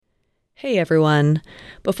Hey everyone.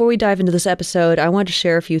 Before we dive into this episode, I want to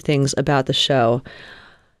share a few things about the show.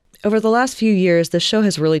 Over the last few years, the show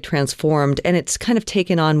has really transformed, and it's kind of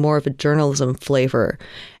taken on more of a journalism flavor.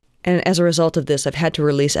 And as a result of this, I've had to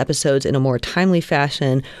release episodes in a more timely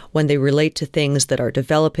fashion when they relate to things that are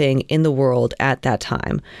developing in the world at that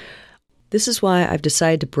time. This is why I've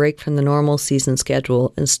decided to break from the normal season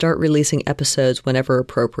schedule and start releasing episodes whenever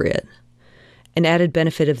appropriate. An added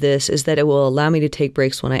benefit of this is that it will allow me to take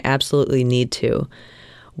breaks when I absolutely need to.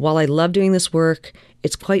 While I love doing this work,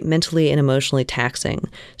 it's quite mentally and emotionally taxing,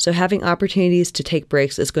 so having opportunities to take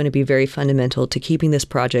breaks is going to be very fundamental to keeping this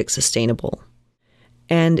project sustainable.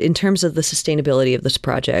 And in terms of the sustainability of this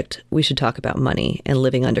project, we should talk about money and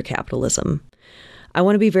living under capitalism. I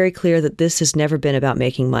want to be very clear that this has never been about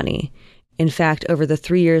making money. In fact, over the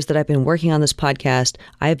 3 years that I've been working on this podcast,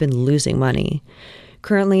 I have been losing money.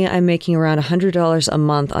 Currently, I'm making around $100 a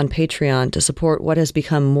month on Patreon to support what has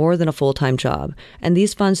become more than a full-time job, and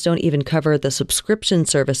these funds don't even cover the subscription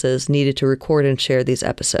services needed to record and share these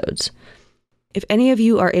episodes. If any of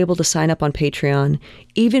you are able to sign up on Patreon,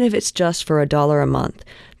 even if it's just for $1 a month,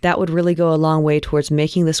 that would really go a long way towards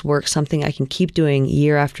making this work something I can keep doing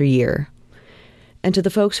year after year. And to the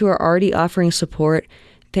folks who are already offering support,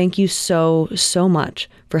 thank you so much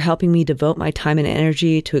for helping me devote my time and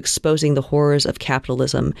energy to exposing the horrors of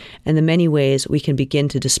capitalism and the many ways we can begin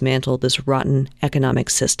to dismantle this rotten economic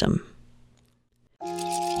system.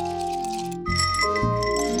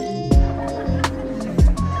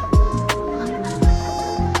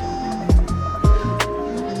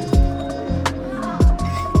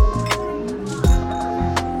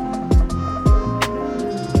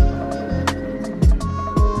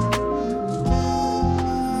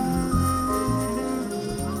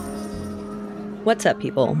 What's up,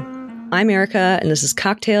 people? I'm Erica, and this is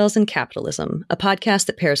Cocktails and Capitalism, a podcast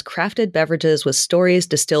that pairs crafted beverages with stories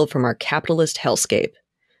distilled from our capitalist hellscape.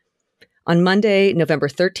 On Monday, November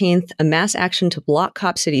 13th, a mass action to block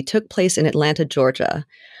Cop City took place in Atlanta, Georgia.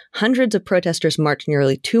 Hundreds of protesters marched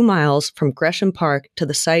nearly 2 miles from Gresham Park to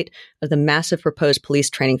the site of the massive proposed police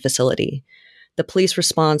training facility. The police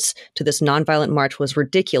response to this nonviolent march was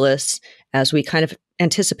ridiculous, as we kind of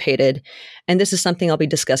anticipated, and this is something I'll be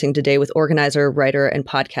discussing today with organizer, writer, and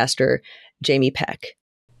podcaster Jamie Peck.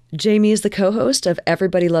 Jamie is the co-host of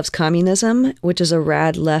Everybody Loves Communism, which is a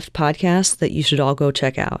rad left podcast that you should all go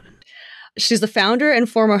check out. She's the founder and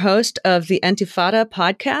former host of the Intifada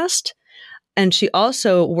podcast, and she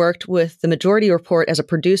also worked with the Majority Report as a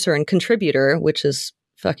producer and contributor, which is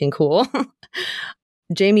fucking cool.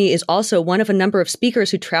 Jamie is also one of a number of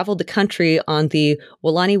speakers who traveled the country on the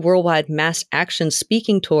Walani Worldwide Mass Action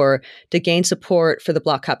Speaking Tour to gain support for the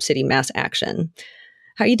Block Cop City mass action.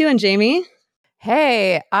 How you doing, Jamie?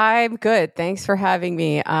 Hey, I'm good. Thanks for having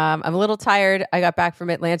me. I'm a little tired. I got back from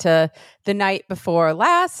Atlanta the night before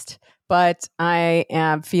last, but I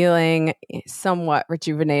am feeling somewhat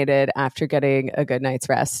rejuvenated after getting a good night's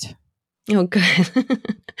rest. Oh, good.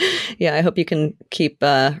 Yeah, I hope you can keep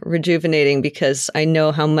rejuvenating, because I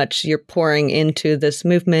know how much you're pouring into this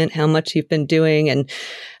movement, how much you've been doing, and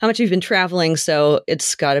how much you've been traveling. So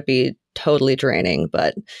it's got to be totally draining.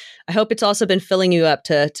 But I hope it's also been filling you up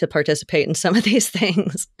to participate in some of these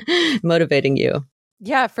things, motivating you.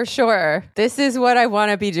 Yeah, for sure. This is what I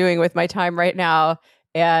want to be doing with my time right now.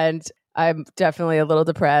 And I'm definitely a little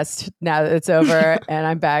depressed now that it's over and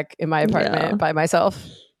I'm back in my apartment by myself.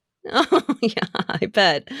 Oh, yeah, I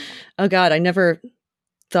bet. Oh, God, I never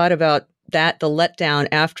thought about that, the letdown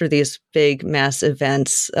after these big mass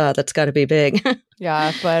events. That's got to be big.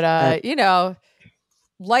 Yeah, but,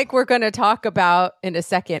 like we're going to talk about in a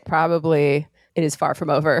second, probably it is far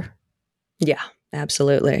from over. Yeah,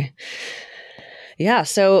 absolutely. Yeah,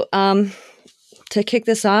 so to kick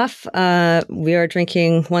this off, we are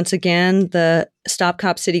drinking, once again, the Stop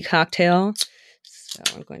Cop City cocktail. So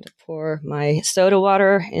I'm going to pour my soda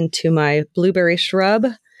water into my blueberry shrub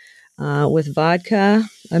with vodka.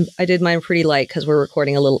 I did mine pretty light because we're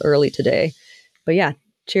recording a little early today. But yeah,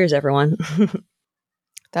 cheers, everyone.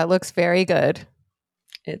 That looks very good.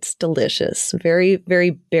 It's delicious. Very,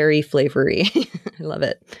 very berry flavory. I love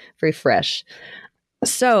it. Very fresh.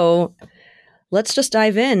 So let's just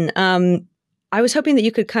dive in. I was hoping that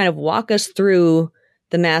you could kind of walk us through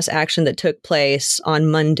the mass action that took place on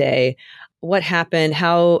Monday. What happened?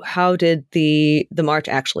 How did the march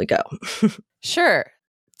actually go? Sure.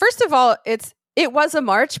 First of all, it was a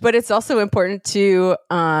march, but it's also important to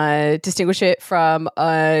distinguish it from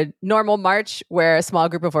a normal march where a small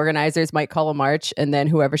group of organizers might call a march and then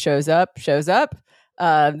whoever shows up, shows up.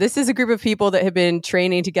 This is a group of people that had been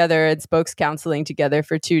training together and spokes counseling together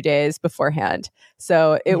for 2 days beforehand.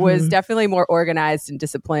 So it was definitely more organized and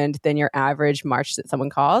disciplined than your average march that someone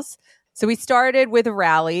calls. So we started with a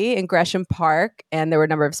rally in Gresham Park, and there were a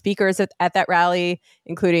number of speakers at that rally,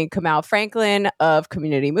 including Kamal Franklin of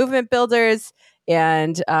Community Movement Builders,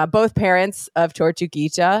 and both parents of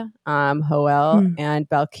Tortuguita, Joel and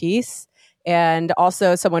Belkis, and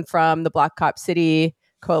also someone from the Black Cop City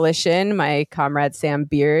Coalition. My comrade Sam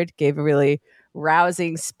Beard gave a really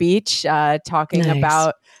rousing speech talking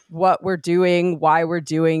about what we're doing, why we're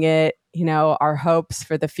doing it, our hopes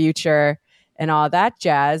for the future and all that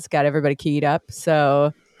jazz. Got everybody keyed up.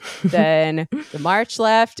 So then the march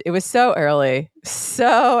left. It was so early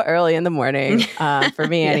in the morning for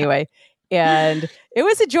me anyway. And it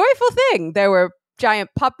was a joyful thing. There were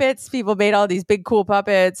giant puppets. People made all these big, cool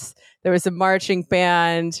puppets. There was a marching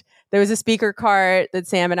band. There was a speaker cart that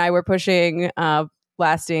Sam and I were pushing,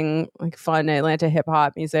 blasting like fun Atlanta hip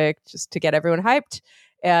hop music just to get everyone hyped.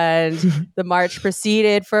 And the march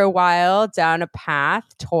proceeded for a while down a path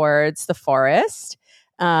towards the forest.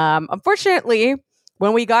 Unfortunately,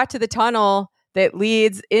 when we got to the tunnel that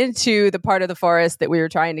leads into the part of the forest that we were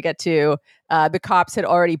trying to get to, the cops had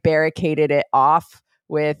already barricaded it off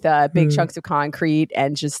with big chunks of concrete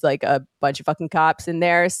and just like a bunch of fucking cops in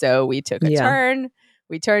there. So we took a turn.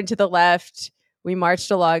 We turned to the left. We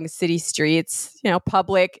marched along city streets,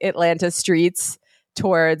 public Atlanta streets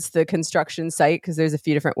towards the construction site, because there's a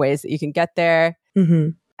few different ways that you can get there.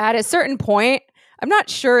 At a certain point, I'm not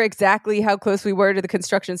sure exactly how close we were to the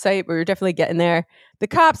construction site, but we were definitely getting there. The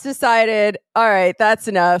cops decided, all right, that's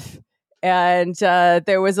enough. And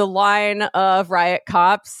there was a line of riot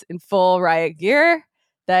cops in full riot gear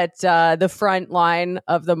that the front line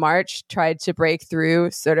of the march tried to break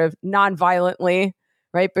through sort of non-violently,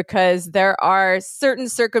 right? Because there are certain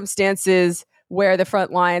circumstances where the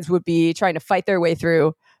front lines would be trying to fight their way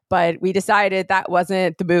through. But we decided that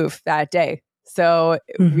wasn't the move that day. So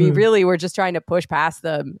we really were just trying to push past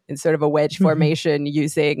them in sort of a wedge formation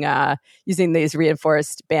using these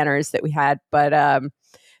reinforced banners that we had. But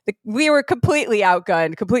we were completely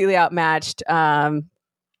outgunned, completely outmatched.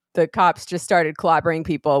 The cops just started clobbering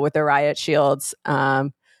people with their riot shields,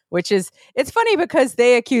 it's funny because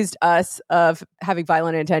they accused us of having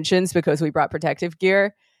violent intentions because we brought protective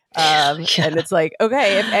gear. And it's like,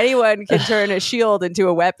 okay, if anyone can turn a shield into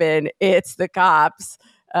a weapon, it's the cops.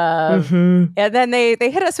 And then they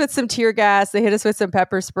hit us with some tear gas. They hit us with some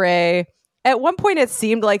pepper spray. At one point, it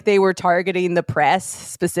seemed like they were targeting the press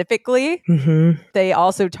specifically. They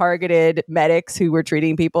also targeted medics who were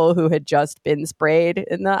treating people who had just been sprayed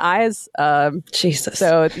in the eyes. Jesus.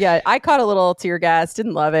 So, yeah, I caught a little tear gas.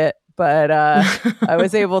 Didn't love it, but I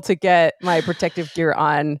was able to get my protective gear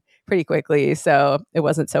on pretty quickly. So it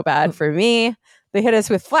wasn't so bad for me. They hit us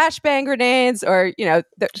with flashbang grenades, or,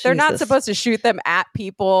 they're not supposed to shoot them at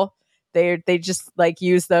people. They just like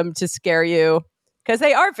use them to scare you, because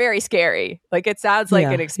they are very scary. Like, it sounds like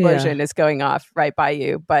an explosion is going off right by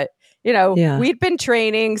you. But, we'd been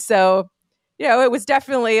training. So, it was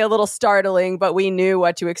definitely a little startling, but we knew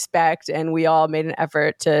what to expect. And we all made an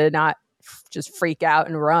effort to not just freak out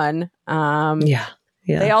and run.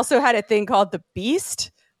 They also had a thing called the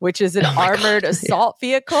Beast, which is an armored assault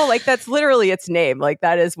vehicle. Like, that's literally its name. Like,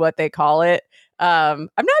 that is what they call it. I'm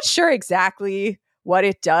not sure exactly what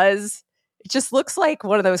it does. It just looks like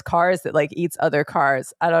one of those cars that like eats other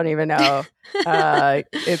cars. I don't even know.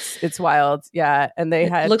 It's wild. Yeah. And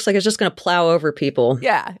it looks like it's just going to plow over people.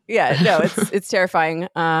 Yeah. No, it's terrifying.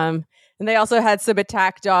 And they also had some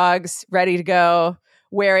attack dogs ready to go,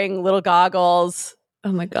 wearing little goggles.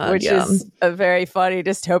 Oh my God. Which is a very funny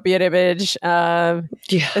dystopian image.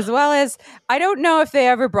 As well as, I don't know if they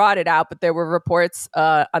ever brought it out, but there were reports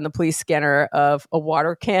on the police scanner of a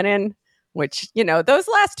water cannon, which, those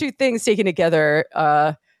last two things taken together,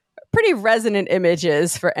 pretty resonant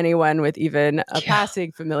images for anyone with even a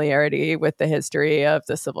passing familiarity with the history of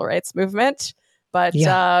the civil rights movement.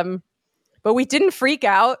 But we didn't freak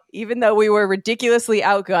out, even though we were ridiculously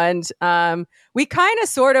outgunned. We kind of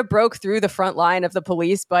sort of broke through the front line of the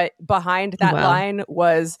police, but behind that line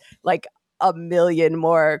was like a million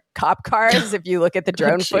more cop cars if you look at the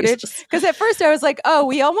drone footage. Because at first I was like, oh,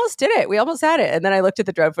 we almost did it. We almost had it. And then I looked at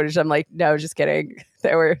the drone footage. I'm like, no, just kidding.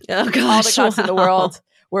 There were all the cops in the world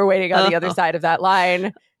were waiting on the other side of that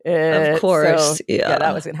line. Of course. So,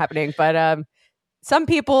 that wasn't happening. But some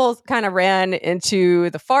people kind of ran into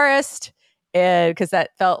the forest, and because that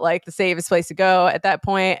felt like the safest place to go at that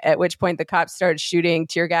point, at which point the cops started shooting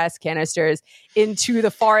tear gas canisters into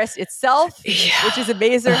the forest itself, which is a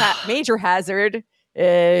major hazard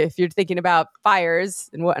if you're thinking about fires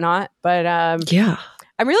and whatnot. But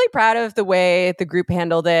I'm really proud of the way the group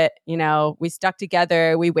handled it. You know, we stuck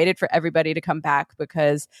together. We waited for everybody to come back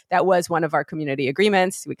because that was one of our community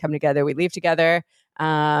agreements. We come together, we leave together.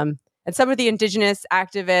 And some of the indigenous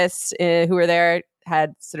activists who were there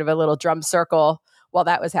had sort of a little drum circle while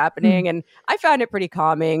that was happening. And I found it pretty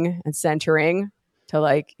calming and centering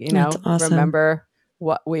to That's awesome. remember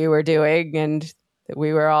what we were doing and that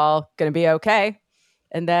we were all going to be okay.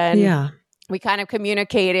 And then we kind of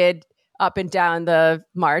communicated up and down the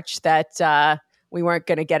march that we weren't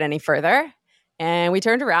going to get any further. And we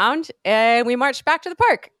turned around and we marched back to the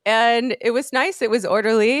park. And it was nice. It was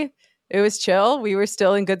orderly. It was chill. We were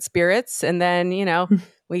still in good spirits. And then, you know,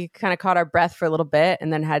 we kind of caught our breath for a little bit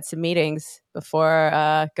and then had some meetings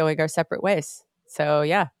before going our separate ways. So,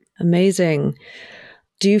 yeah. Amazing.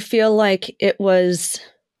 Do you feel like it was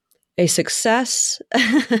a success?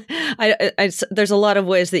 There's a lot of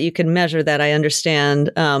ways that you can measure that, I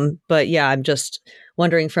understand. But yeah, I'm just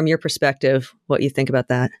wondering from your perspective what you think about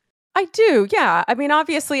that. I do, yeah. I mean,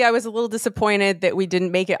 obviously, I was a little disappointed that we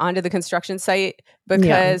didn't make it onto the construction site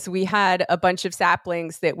because we had a bunch of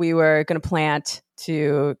saplings that we were going to plant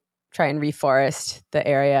to try and reforest the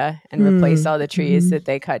area and replace all the trees that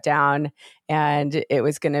they cut down. And it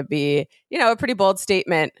was going to be, you know, a pretty bold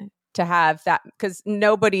statement to have that, because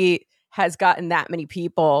nobody has gotten that many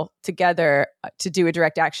people together to do a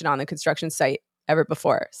direct action on the construction site ever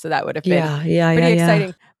before. So that would have been pretty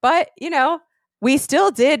exciting. But, you know, we still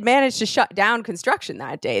did manage to shut down construction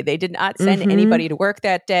that day. They did not send anybody to work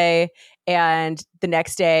that day. And the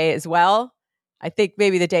next day as well, I think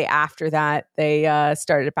maybe the day after that, they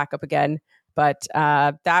started it back up again. But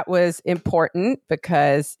that was important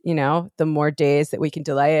because, you know, the more days that we can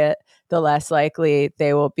delay it, the less likely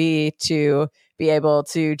they will be to be able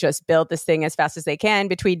to just build this thing as fast as they can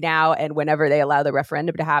between now and whenever they allow the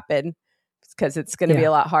referendum to happen. Because it's going to be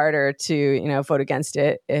a lot harder to, you know, vote against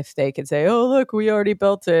it if they could say, oh, look, we already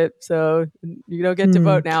built it, so you don't get to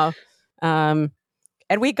vote now. And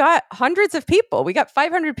we got hundreds of people. We got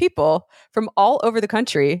 500 people from all over the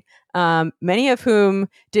country, many of whom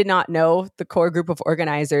did not know the core group of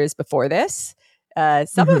organizers before this,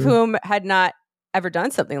 some of whom had not ever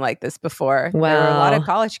done something like this before. Wow. There were a lot of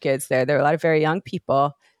college kids there. There were a lot of very young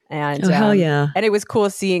people. And hell yeah. And it was cool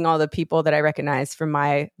seeing all the people that I recognized from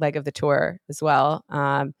my leg of the tour as well.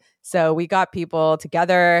 So we got people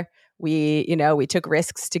together. We took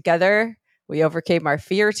risks together. We overcame our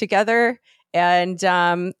fear together.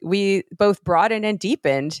 And we both broadened and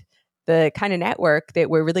deepened the kind of network that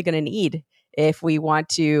we're really going to need if we want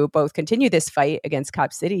to both continue this fight against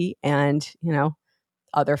Cop City and, you know,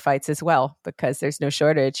 other fights as well, because there's no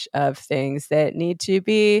shortage of things that need to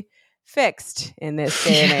be fixed in this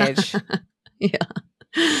day and age.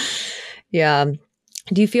 Yeah.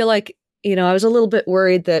 Do you feel like, you know, I was a little bit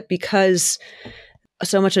worried that because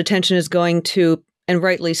so much attention is going to, and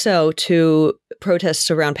rightly so, to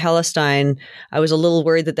protests around Palestine, I was a little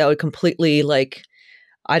worried that would completely, like,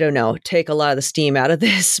 I don't know, take a lot of the steam out of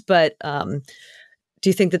this. But do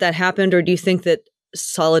you think that happened, or do you think that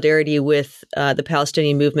solidarity with the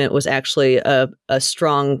Palestinian movement was actually a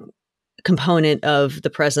strong component of the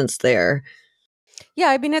presence there? Yeah,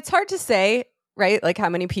 I mean, it's hard to say, right? Like how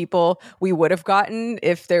many people we would have gotten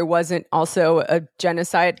if there wasn't also a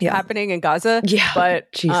genocide happening in Gaza. Yeah,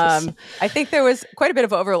 but I think there was quite a bit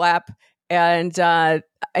of overlap. And I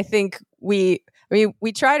think we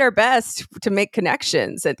tried our best to make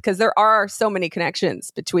connections, because there are so many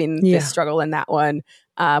connections between this struggle and that one.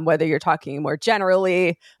 Whether you're talking more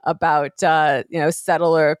generally about,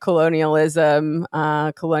 settler colonialism,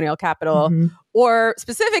 colonial capital, or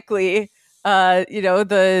specifically,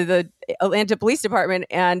 the Atlanta Police Department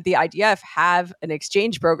and the IDF have an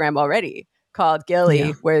exchange program already called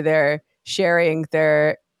Gilly, where they're sharing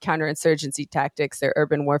their counterinsurgency tactics, their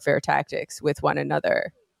urban warfare tactics with one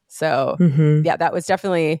another. So, that was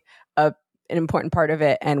definitely an important part of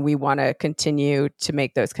it. And we want to continue to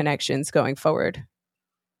make those connections going forward.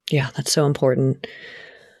 Yeah, that's so important.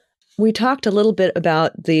 We talked a little bit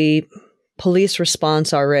about the police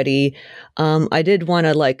response already. I did want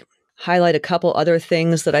to highlight a couple other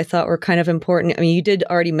things that I thought were kind of important. I mean, you did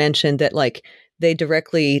already mention that they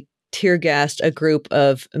directly tear gassed a group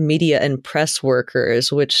of media and press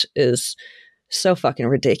workers, which is so fucking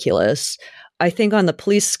ridiculous. I think on the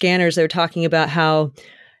police scanners, they were talking about how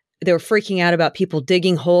they were freaking out about people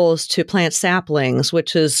digging holes to plant saplings,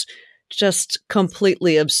 which is just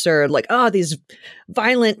completely absurd. Like, oh, these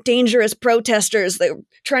violent, dangerous protesters, they're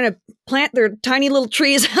trying to plant their tiny little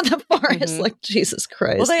trees in the forest. Like, Jesus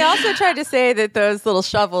Christ. Well, they also tried to say that those little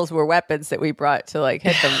shovels were weapons that we brought to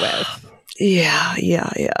hit them with. Yeah.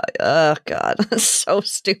 Oh, God. That's so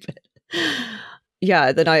stupid.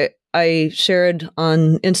 yeah, then I shared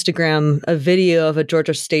on Instagram a video of a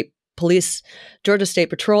Georgia State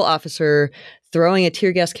Patrol officer throwing a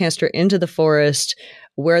tear gas canister into the forest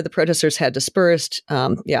where the protesters had dispersed.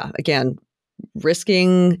 Again,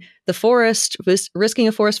 risking the forest, risking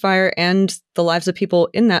a forest fire and the lives of people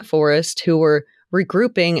in that forest who were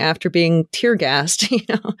regrouping after being tear gassed,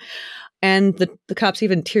 And the cops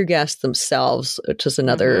even tear gassed themselves, which is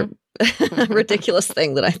another ridiculous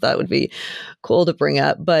thing that I thought would be cool to bring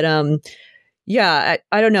up. But I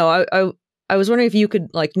don't know. I was wondering if you could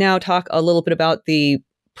now talk a little bit about the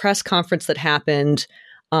press conference that happened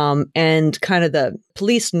and kind of the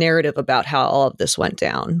police narrative about how all of this went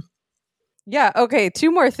down. Yeah. Okay.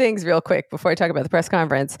 Two more things real quick before I talk about the press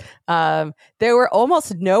conference. There were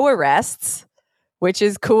almost no arrests, which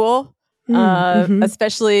is cool.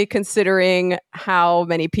 Especially considering how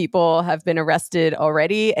many people have been arrested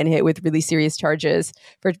already and hit with really serious charges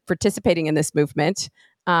for participating in this movement.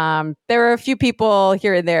 There were a few people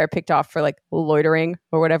here and there picked off for loitering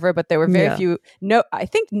or whatever, but there were very few. I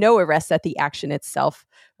think no arrests at the action itself,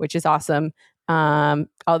 which is awesome.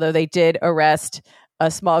 Although they did arrest a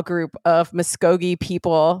small group of Muskogee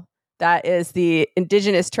people. That is the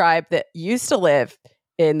indigenous tribe that used to live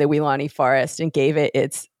in the Weelaunee Forest and gave it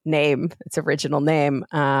its original name,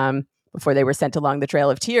 before they were sent along the Trail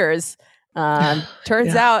of Tears.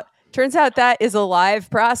 Turns out that is a live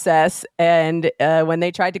process. And when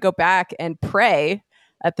they tried to go back and pray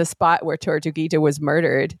at the spot where Tortuguita was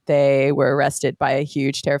murdered, they were arrested by a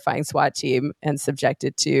huge, terrifying SWAT team and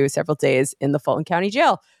subjected to several days in the Fulton County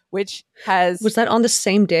Jail, was that on the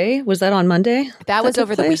same day? Was that on Monday? That was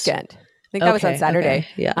over the weekend. I think that was on Saturday. Okay,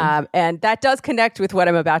 yeah. And that does connect with what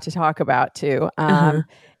I'm about to talk about too.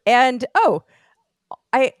 And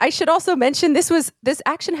I should also mention this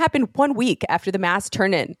action happened 1 week after the mass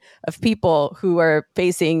turn-in of people who are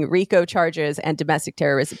facing RICO charges and domestic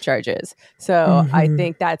terrorism charges. So I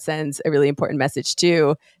think that sends a really important message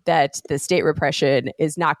too, that the state repression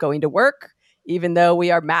is not going to work, even though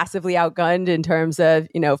we are massively outgunned in terms of,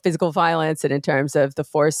 physical violence and in terms of the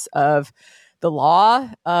force of the law.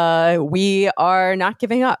 We are not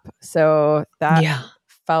giving up. So that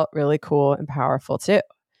felt really cool and powerful too.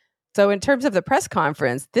 So in terms of the press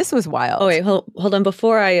conference, this was wild. Oh wait, hold on.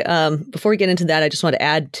 Before we get into that, I just want to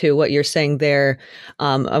add to what you're saying there.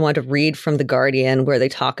 I want to read from The Guardian where they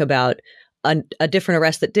talk about a different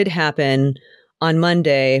arrest that did happen on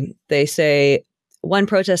Monday. They say one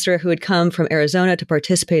protester who had come from Arizona to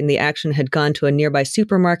participate in the action had gone to a nearby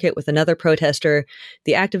supermarket with another protester.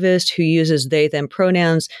 The activist, who uses they/them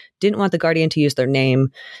pronouns, didn't want The Guardian to use their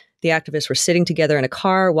name. The activists were sitting together in a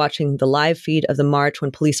car watching the live feed of the march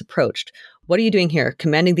when police approached. "What are you doing here?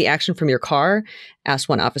 Commanding the action from your car?" asked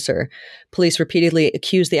one officer. Police repeatedly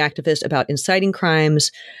accused the activist about inciting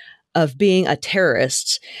crimes, of being a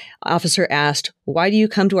terrorist. Officer asked, "Why do you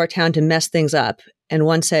come to our town to mess things up?" And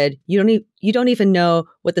one said, you don't even know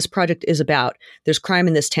what this project is about. There's crime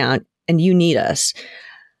in this town, and you need us."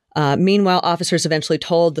 Meanwhile, officers eventually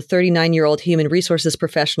told the 39-year-old human resources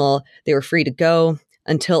professional they were free to go,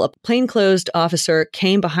 until a plainclothes officer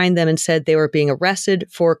came behind them and said they were being arrested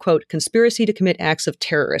for, quote, "conspiracy to commit acts of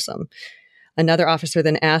terrorism." Another officer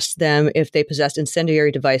then asked them if they possessed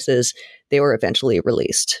incendiary devices. They were eventually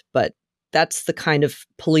released. But that's the kind of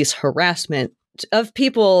police harassment of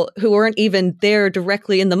people who weren't even there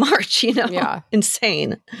directly in the march, Yeah.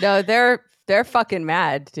 Insane. No, they're fucking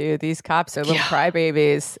mad, dude. These cops are little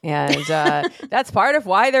crybabies. And that's part of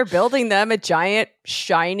why they're building them a giant,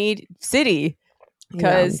 shiny city.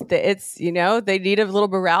 Because it's, they need a little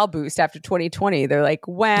morale boost after 2020. They're like,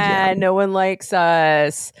 no one likes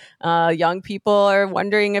us. Young people are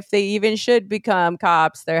wondering if they even should become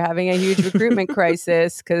cops. They're having a huge recruitment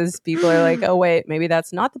crisis because people are like, oh, wait, maybe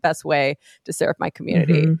that's not the best way to serve my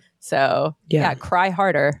community. So, cry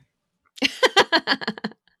harder.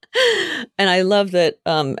 And I love that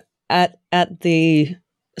at the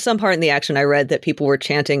some part in the action, I read that people were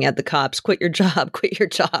chanting at the cops, "Quit your job, quit your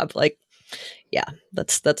job." Like, yeah,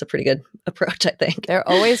 that's a pretty good approach, I think. They're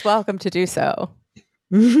always welcome to do so.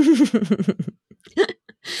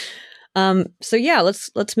 So yeah,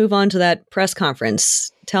 let's move on to that press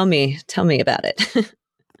conference. Tell me about it.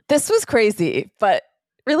 This was crazy, but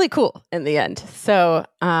really cool in the end. So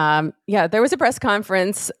there was a press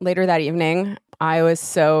conference later that evening. I was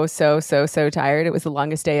so tired. It was the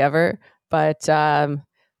longest day ever, but I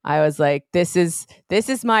was like, this is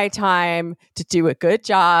my time to do a good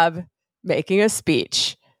job making a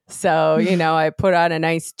speech. So, I put on a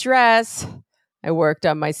nice dress. I worked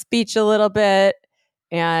on my speech a little bit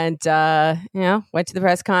and, went to the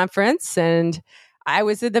press conference, and I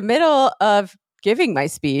was in the middle of giving my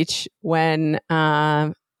speech when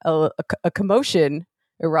a commotion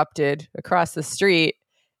erupted across the street.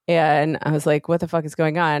 And I was like, what the fuck is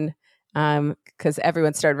going on? Because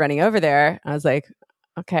everyone started running over there. I was like,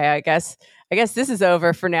 okay, I guess this is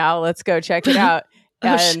over for now. Let's go check it out.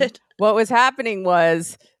 Shit. What was happening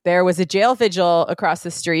was there was a jail vigil across the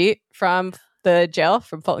street from the jail,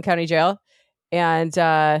 from Fulton County Jail. And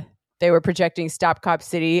they were projecting Stop Cop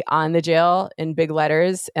City on the jail in big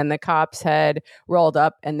letters. And the cops had rolled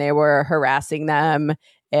up and they were harassing them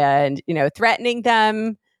and, threatening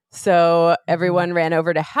them. So everyone ran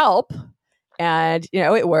over to help. And,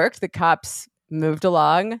 it worked. The cops moved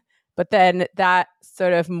along. But then that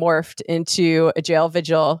sort of morphed into a jail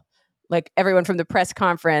vigil. Like everyone from the press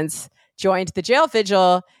conference joined the jail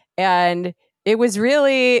vigil, and it was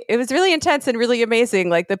really intense and really amazing.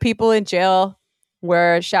 Like the people in jail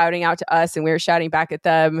were shouting out to us and we were shouting back at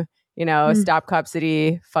them, Stop Cop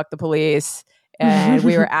City, fuck the police. And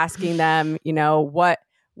we were asking them,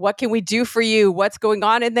 what can we do for you? What's going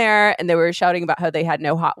on in there? And they were shouting about how they had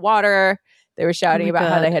no hot water. They were shouting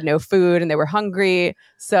about how they had no food and they were hungry.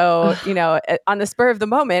 So, on the spur of the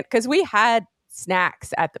moment, because we had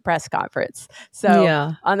snacks at the press conference.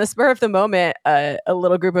 So on the spur of the moment, a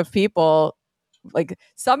little group of people, like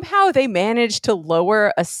somehow they managed to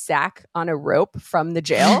lower a sack on a rope from the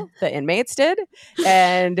jail, the inmates did.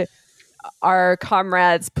 And our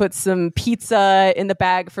comrades put some pizza in the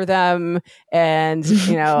bag for them and,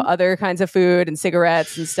 other kinds of food and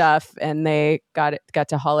cigarettes and stuff. And they got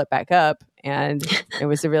to haul it back up. And it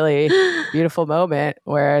was a really beautiful moment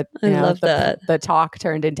where the talk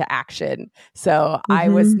turned into action. So I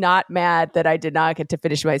was not mad that I did not get to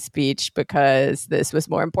finish my speech because this was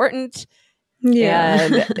more important. Yeah.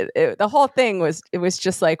 And the whole thing was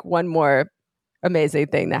just like one more amazing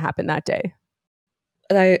thing that happened that day.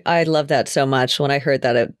 I love that so much. When I heard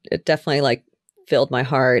that, it definitely like filled my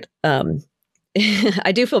heart.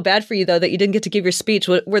 I do feel bad for you, though, that you didn't get to give your speech.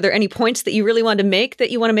 Were there any points that you really wanted to make that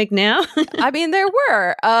you want to make now? I mean, there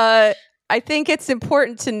were. I think it's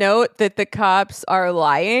important to note that the cops are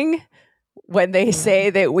lying when they say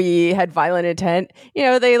that we had violent intent.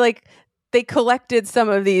 They collected some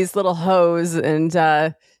of these little hoes and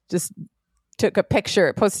just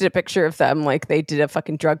posted a picture of them like they did a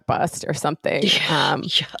fucking drug bust or something.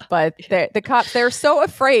 But the cops, they're so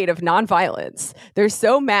afraid of nonviolence. They're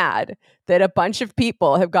so mad that a bunch of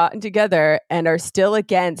people have gotten together and are still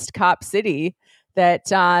against Cop City that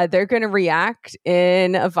they're going to react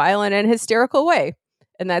in a violent and hysterical way.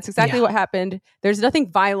 And that's exactly what happened. There's nothing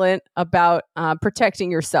violent about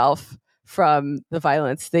protecting yourself from the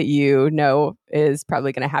violence that is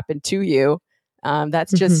probably going to happen to you.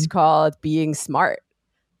 That's just called being smart.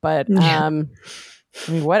 But I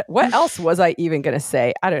mean, what else was I even going to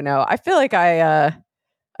say? I don't know. I feel like I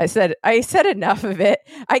said enough of it.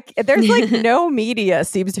 There's like no media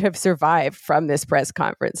seems to have survived from this press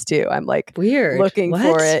conference too. I'm like weird looking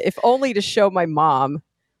for it, if only to show my mom.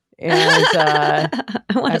 And I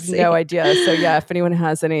have no idea. So yeah, if anyone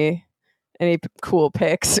has any cool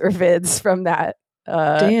pics or vids from that,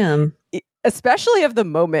 damn. Especially of the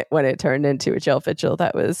moment when it turned into a jail vigil.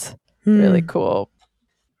 That was really cool.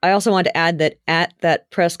 I also want to add that at that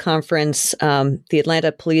press conference, the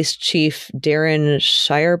Atlanta police chief, Darren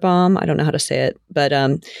Shirebaum, I don't know how to say it, but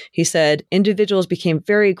he said, individuals became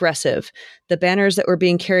very aggressive. The banners that were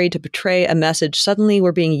being carried to portray a message suddenly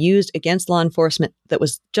were being used against law enforcement that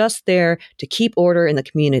was just there to keep order in the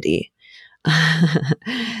community.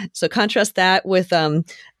 So contrast that with a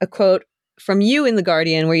quote from you in The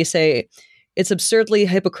Guardian where you say, it's absurdly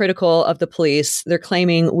hypocritical of the police. They're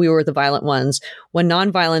claiming we were the violent ones when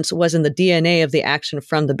nonviolence was in the DNA of the action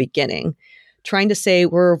from the beginning. Trying to say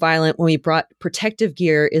we're violent when we brought protective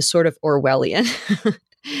gear is sort of Orwellian.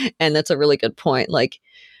 And that's a really good point. Like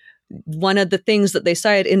one of the things that they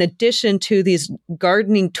cited, in addition to these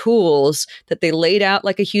gardening tools that they laid out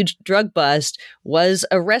like a huge drug bust, was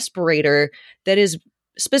a respirator that is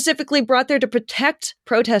specifically brought there to protect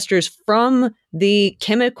protesters from the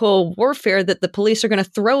chemical warfare that the police are going to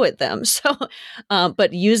throw at them. So,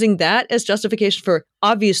 but using that as justification for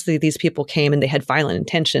obviously these people came and they had violent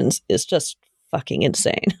intentions is just fucking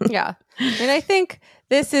insane. Yeah. And I think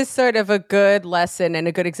this is sort of a good lesson and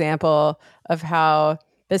a good example of how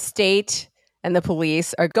the state and the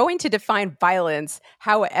police are going to define violence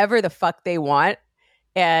however the fuck they want,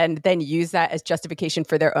 and then use that as justification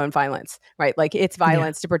for their own violence, right? Like it's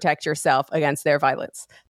violence to protect yourself against their violence.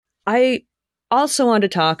 I also want to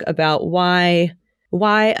talk about why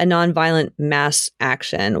a nonviolent mass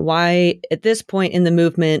action, why at this point in the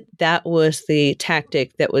movement, that was the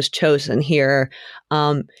tactic that was chosen here,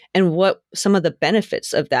 and what some of the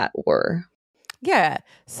benefits of that were. Yeah.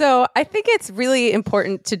 So I think it's really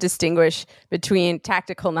important to distinguish between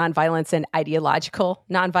tactical nonviolence and ideological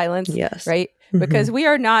nonviolence. Yes. Right. Because we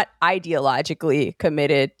are not ideologically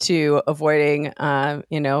committed to avoiding,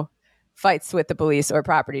 fights with the police or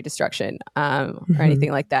property destruction or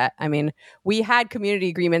anything like that. I mean, we had community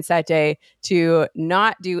agreements that day to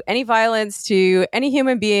not do any violence to any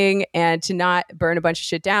human being and to not burn a bunch of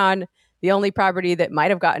shit down. The only property that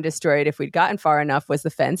might have gotten destroyed if we'd gotten far enough was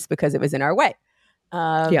the fence because it was in our way.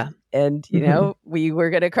 And, we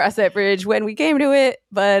were going to cross that bridge when we came to it,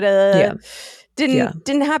 but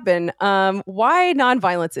didn't happen. Why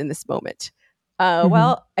nonviolence in this moment?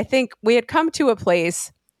 Well, I think we had come to a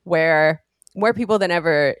place where more people than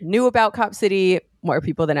ever knew about Cop City, more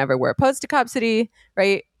people than ever were opposed to Cop City,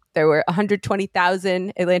 right? There were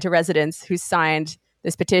 120,000 Atlanta residents who signed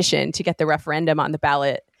this petition to get the referendum on the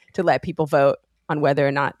ballot to let people vote on whether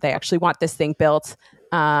or not they actually want this thing built.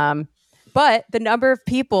 But the number of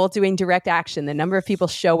people doing direct action, the number of people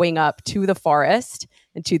showing up to the forest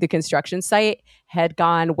and to the construction site had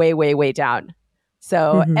gone way, way, way down.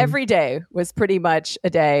 So every day was pretty much a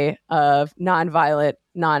day of nonviolent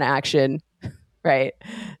non-action, right?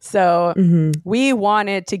 So we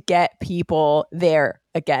wanted to get people there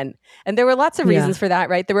again. And there were lots of reasons for that,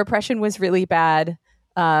 right? The repression was really bad.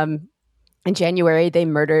 In January, they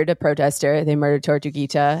murdered a protester. They murdered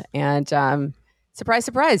Tortuguita. And surprise,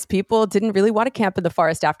 surprise, people didn't really want to camp in the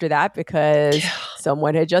forest after that because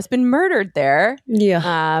someone had just been murdered there.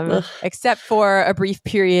 Except for a brief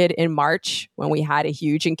period in March when we had a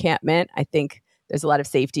huge encampment. I think there's a lot of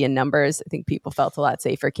safety in numbers. I think people felt a lot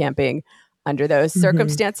safer camping under those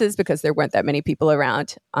circumstances because there weren't that many people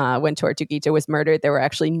around. When Tortuguita was murdered, there were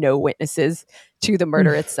actually no witnesses to the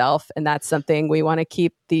murder itself. And that's something we want to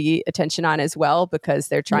keep the attention on as well because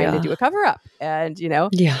they're trying to do a cover-up. And,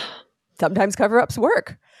 sometimes cover-ups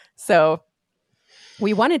work. So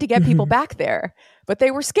we wanted to get people back there, but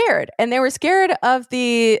they were scared. And they were scared of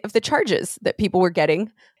the charges that people were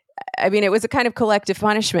getting. I mean, it was a kind of collective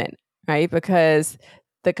punishment, right? Because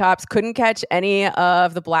the cops couldn't catch any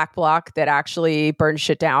of the black bloc that actually burned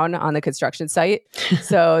shit down on the construction site.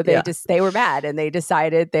 So they were mad and they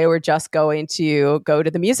decided they were just going to go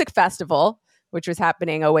to the music festival, which was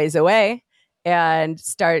happening a ways away, and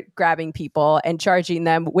start grabbing people and charging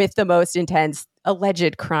them with the most intense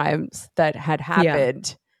alleged crimes that had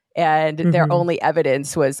happened. And their only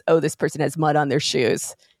evidence was, this person has mud on their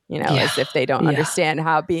shoes, as if they don't understand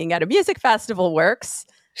how being at a music festival works.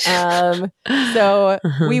 So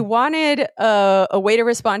we wanted a way to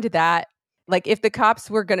respond to that. Like if the cops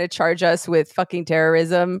were going to charge us with fucking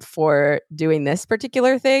terrorism for doing this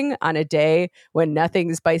particular thing on a day when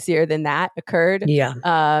nothing spicier than that occurred,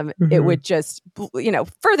 it would just,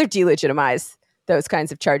 further delegitimize those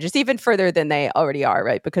kinds of charges even further than they already are,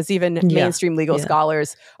 right? Because even mainstream legal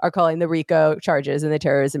scholars are calling the RICO charges and the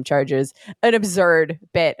terrorism charges an absurd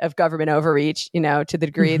bit of government overreach, to the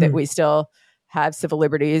degree that we still have civil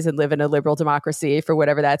liberties and live in a liberal democracy for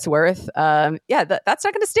whatever that's worth. That's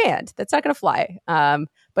not going to stand. That's not going to fly.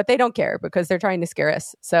 But they don't care because they're trying to scare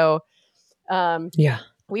us. So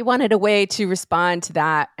we wanted a way to respond to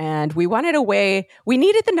that. And we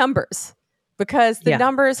needed the numbers because the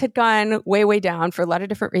numbers had gone way, way down for a lot of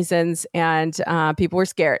different reasons. And people were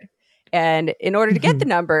scared. And in order to get the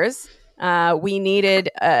numbers, we needed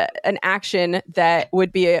an action that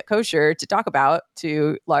would be kosher to talk about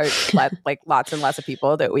to lots and lots of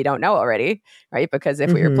people that we don't know already, right? Because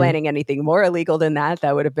if we were planning anything more illegal than that,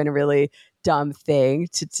 that would have been a really dumb thing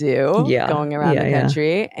to do going around the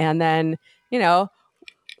country. And then,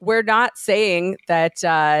 we're not saying that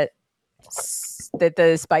that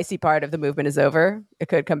the spicy part of the movement is over. It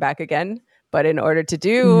could come back again. But in order to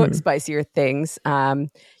do spicier things,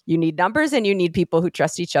 you need numbers and you need people who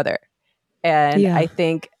trust each other. And I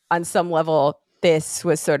think on some level, this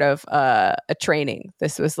was sort of a training.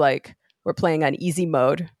 This was like, we're playing on easy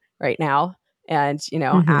mode right now. And,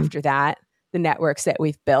 after that, the networks that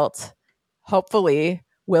we've built hopefully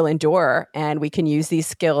will endure. And we can use these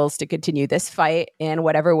skills to continue this fight in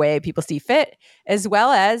whatever way people see fit, as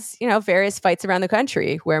well as, various fights around the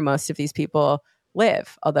country where most of these people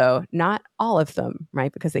live, although not all of them,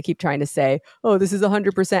 right? Because they keep trying to say, this is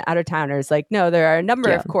 100% out of towners. Like, no, there are a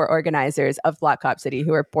number of core organizers of Black Cop City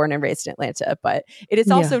who are born and raised in Atlanta, but it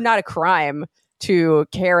is also not a crime to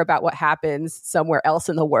care about what happens somewhere else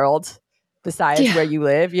in the world besides where you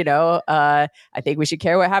live. I think we should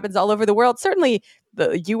care what happens all over the world. Certainly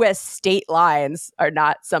the US state lines are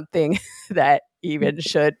not something that even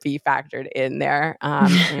should be factored in there.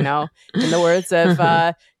 In the words of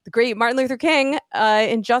the great Martin Luther King,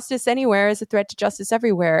 injustice anywhere is a threat to justice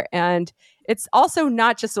everywhere. And it's also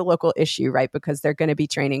not just a local issue, right? Because they're going to be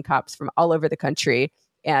training cops from all over the country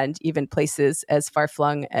and even places as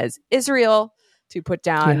far-flung as Israel to put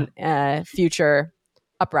down future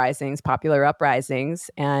uprisings, popular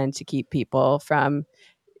uprisings, and to keep people from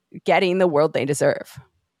getting the world they deserve.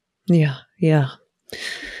 Yeah,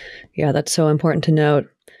 that's so important to note.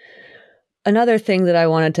 Another thing that I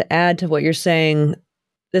wanted to add to what you're saying,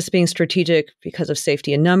 this being strategic because of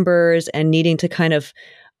safety in numbers and needing to kind of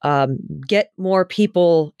get more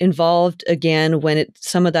people involved again when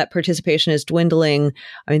some of that participation is dwindling.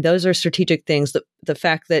 I mean, those are strategic things. The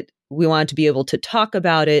fact that we wanted to be able to talk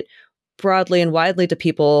about it broadly and widely to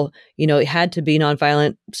people, it had to be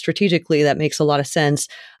nonviolent strategically. That makes a lot of sense.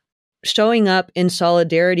 Showing up in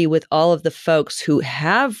solidarity with all of the folks who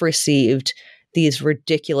have received these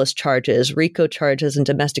ridiculous charges, RICO charges and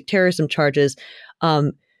domestic terrorism charges,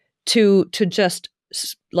 to just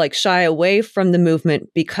like shy away from the movement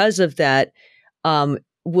because of that,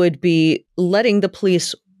 would be letting the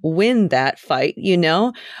police win that fight,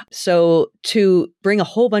 So to bring a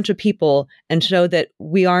whole bunch of people and show that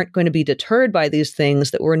we aren't going to be deterred by these things,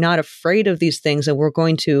 that we're not afraid of these things, and we're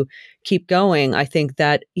going to keep going, I think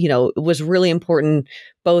that, was really important,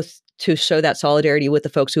 both to show that solidarity with the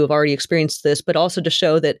folks who have already experienced this, but also to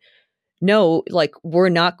show that no, like, we're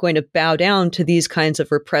not going to bow down to these kinds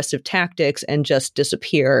of repressive tactics and just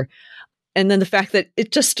disappear. And then the fact that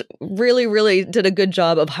it just really, really did a good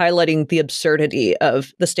job of highlighting the absurdity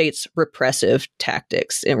of the state's repressive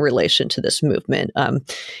tactics in relation to this movement.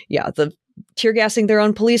 The tear gassing their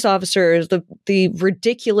own police officers, the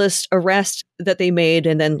ridiculous arrest that they made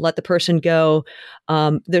and then let the person go.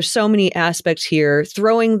 There's so many aspects here.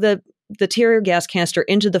 Throwing the tear gas canister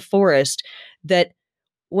into the forest, that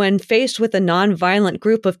when faced with a nonviolent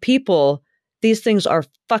group of people, these things are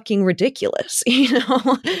fucking ridiculous,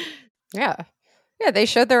 Yeah. Yeah, they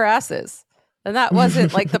showed their asses. And that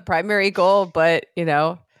wasn't like the primary goal, but,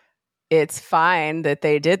 it's fine that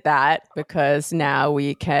they did that, because now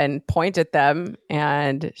we can point at them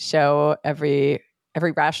and show every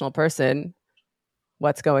rational person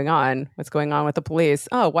what's going on with the police.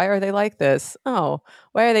 Oh, why are they like this? Oh,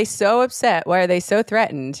 why are they so upset? Why are they so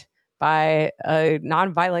threatened by a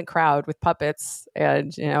nonviolent crowd with puppets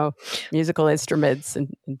and, musical instruments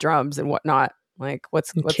and drums and whatnot? Like,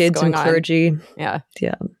 what's kids going and clergy. on?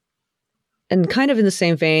 Yeah. And kind of in the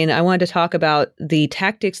same vein, I wanted to talk about the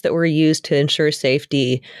tactics that were used to ensure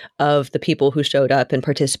safety of the people who showed up and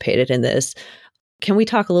participated in this. Can we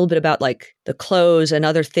talk a little bit about like the clothes and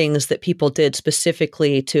other things that people did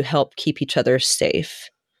specifically to help keep each other safe?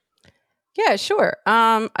 Yeah, sure.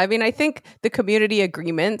 I think the community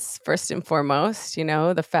agreements, first and foremost,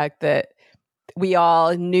 the fact that we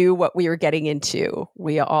all knew what we were getting into.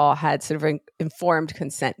 We all had sort of informed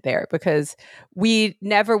consent there, because we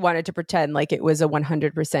never wanted to pretend like it was a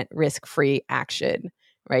 100% risk-free action,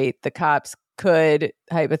 right? The cops could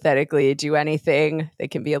hypothetically do anything. They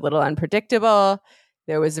can be a little unpredictable.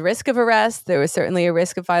 There was a risk of arrest. There was certainly a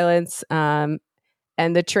risk of violence. And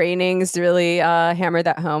the trainings really hammered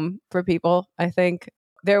that home for people, I think.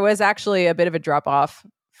 There was actually a bit of a drop-off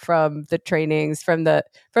from the trainings, from the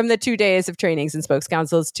 2 days of trainings and spokes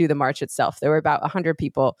councils to the march itself. There were about 100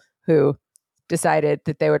 people who decided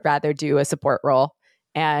that they would rather do a support role.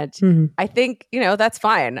 And I think, that's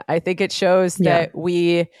fine. I think it shows that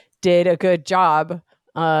we did a good job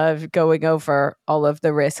of going over all of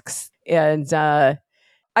the risks. And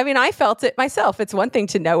I felt it myself. It's one thing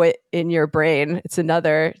to know it in your brain. It's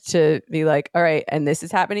another to be like, all right, and this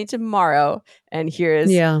is happening tomorrow. And here's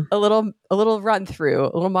a little run through,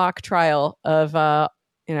 a little mock trial of,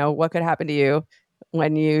 what could happen to you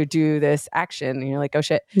when you do this action. And you're like, oh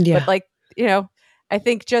shit. Yeah. But like, I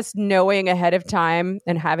think just knowing ahead of time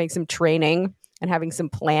and having some training and having some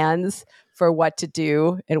plans for what to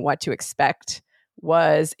do and what to expect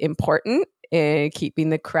was important in keeping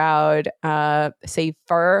the crowd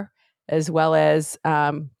safer, as well as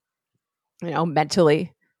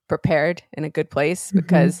mentally prepared in a good place.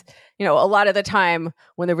 Because a lot of the time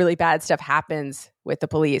when the really bad stuff happens with the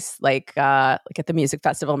police, like at the music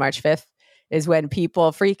festival March 5th, is when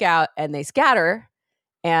people freak out and they scatter,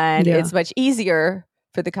 and it's much easier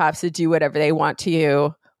for the cops to do whatever they want to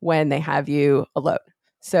you when they have you alone.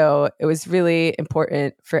 So it was really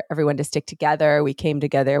important for everyone to stick together. We came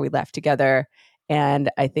together, we left together.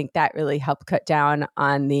 And I think that really helped cut down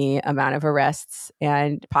on the amount of arrests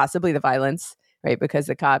and possibly the violence, right? Because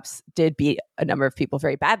the cops did beat a number of people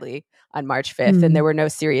very badly on March 5th, and there were no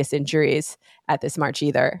serious injuries at this march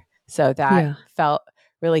either. So that felt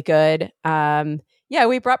really good. Yeah,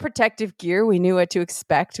 we brought protective gear. We knew what to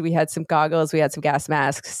expect. We had some goggles. We had some gas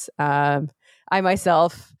masks. I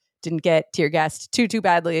myself didn't get tear gassed too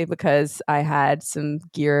badly because I had some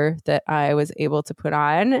gear that I was able to put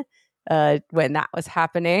on when that was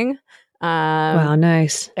happening. Wow,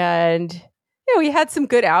 nice. And we had some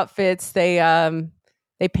good outfits. They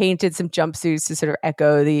painted some jumpsuits to sort of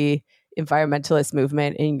echo the environmentalist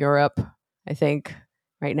movement in Europe, I think,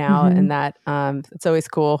 right now, and that it's always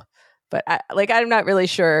cool. But I'm not really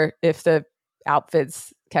sure if the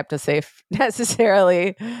outfits kept us safe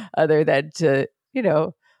necessarily, other than to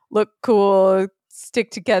look cool,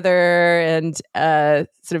 stick together, and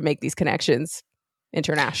sort of make these connections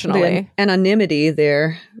internationally. The anonymity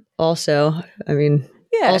there also. I mean,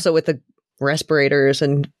 also with the respirators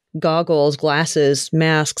and goggles, glasses,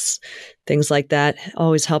 masks, things like that,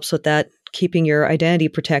 always helps with that, keeping your identity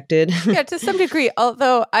protected. Yeah, to some degree.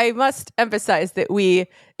 Although I must emphasize that we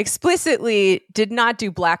explicitly did not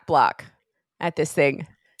do black bloc at this thing.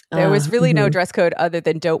 There was really no dress code other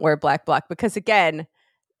than don't wear black bloc, because again,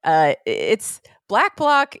 it's black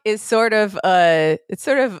bloc is sort of a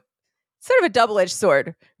double-edged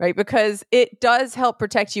sword, right? Because it does help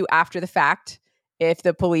protect you after the fact if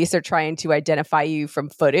the police are trying to identify you from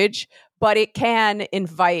footage, but it can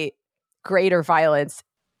invite greater violence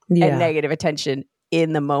and negative attention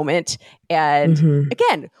in the moment. And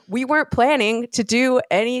again, we weren't planning to do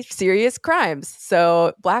any serious crimes.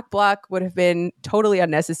 So black bloc would have been totally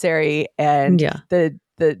unnecessary, and the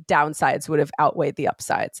downsides would have outweighed the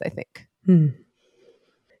upsides, I think.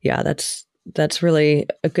 Yeah, that's really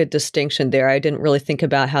a good distinction there. I didn't really think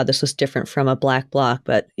about how this was different from a black bloc,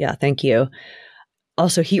 but yeah, thank you.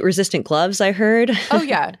 Also, heat-resistant gloves, I heard. Oh,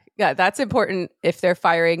 yeah. Yeah, that's important if they're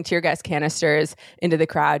firing tear gas canisters into the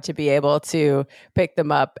crowd, to be able to pick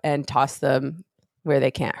them up and toss them where they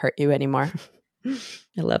can't hurt you anymore.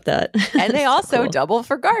 I love that. And they also double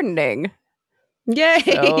for gardening. Yay!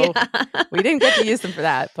 So we didn't get to use them for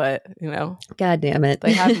that, but, God damn it.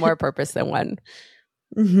 They have more purpose than one.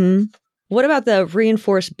 What about the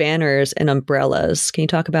reinforced banners and umbrellas? Can you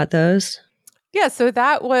talk about those? Yeah, so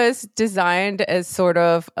that was designed as sort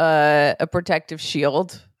of a protective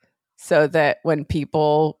shield, so that when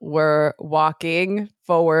people were walking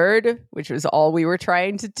forward, which was all we were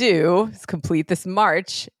trying to do, is complete this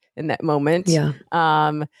march in that moment. Yeah.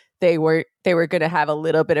 They were going to have a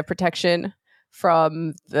little bit of protection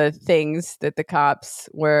from the things that the cops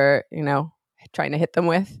were, trying to hit them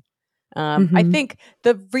with. I think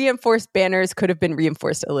the reinforced banners could have been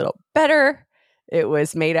reinforced a little better. It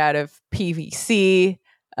was made out of PVC,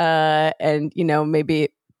 and maybe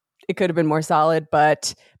it could have been more solid,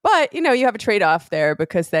 but you have a trade-off there,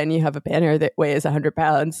 because then you have a banner that weighs 100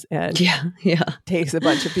 pounds and takes a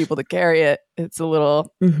bunch of people to carry it. It's a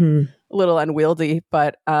little unwieldy,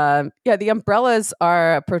 but the umbrellas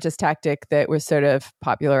are a protest tactic that was sort of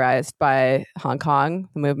popularized by Hong Kong,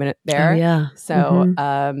 the movement there. Oh, yeah.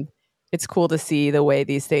 So it's cool to see the way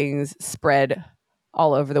these things spread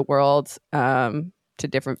all over the world, to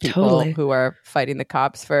different people who are fighting the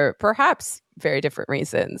cops for perhaps very different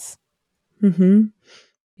reasons.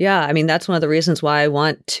 Yeah, I mean, that's one of the reasons why I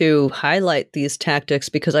want to highlight these tactics,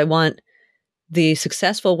 because I want the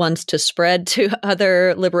successful ones to spread to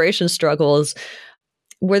other liberation struggles.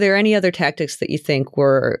 Were there any other tactics that you think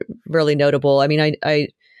were really notable? I mean, I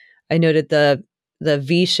noted the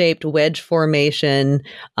V-shaped wedge formation.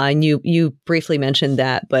 You briefly mentioned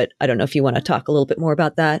that, but I don't know if you want to talk a little bit more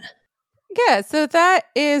about that. Yeah, so that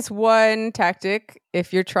is one tactic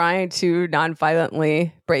if you're trying to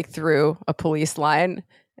nonviolently break through a police line.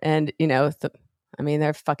 And,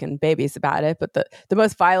 they're fucking babies about it. But the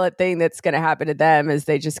most violent thing that's going to happen to them is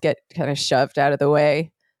they just get kind of shoved out of the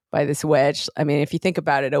way by this wedge. I mean, if you think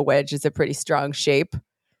about it, a wedge is a pretty strong shape.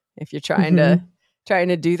 If you're trying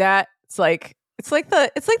to do that, it's like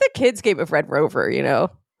the kids' game of Red Rover,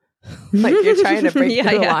 like you're trying to break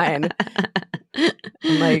through the line.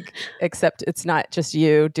 And except it's not just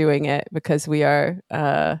you doing it, because we are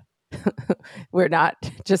we're not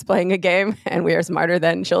just playing a game, and we are smarter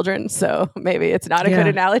than children. So maybe it's not a good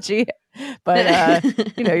analogy, but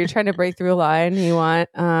you're trying to break through a line. You want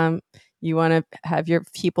to have your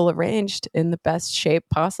people arranged in the best shape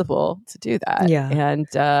possible to do that, and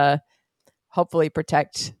hopefully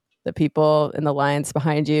protect the people in the lines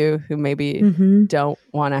behind you who maybe don't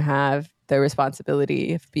want to have the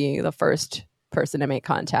responsibility of being the first person to make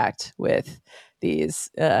contact with these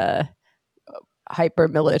hyper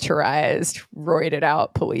militarized, roided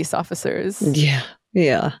out police officers.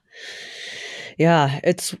 Yeah. Yeah,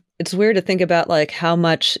 it's weird to think about like how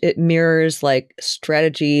much it mirrors like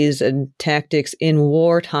strategies and tactics in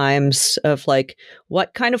war times of like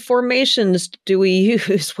what kind of formations do we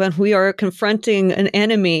use when we are confronting an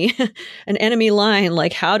enemy, an enemy line?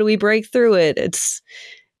 Like how do we break through it? It's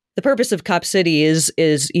the purpose of Cop City is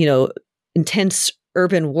intense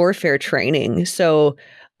urban warfare training. So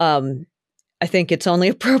I think it's only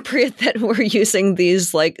appropriate that we're using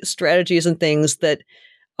these like strategies and things that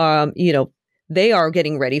they are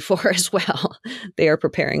getting ready for as well. They are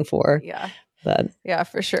preparing for. Yeah. But yeah,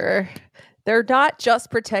 for sure. They're not just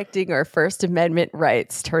protecting our First Amendment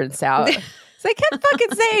rights, turns out. So they kept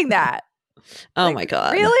fucking saying that. Oh my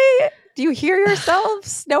God. Really? Do you hear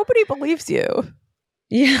yourselves? Nobody believes you.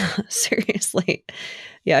 Yeah, seriously.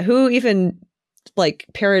 Yeah, who even like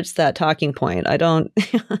parrots that talking point? I don't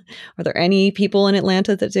are there any people in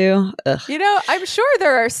Atlanta that do? Ugh. I'm sure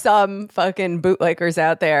there are some fucking bootleggers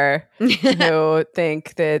out there who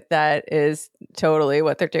think that is totally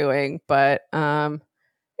what they're doing. But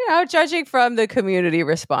judging from the community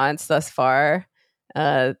response thus far,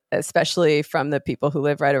 especially from the people who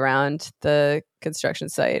live right around the construction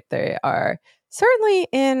site, they are certainly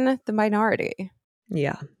in the minority.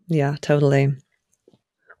 Yeah, totally.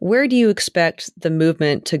 Where do you expect the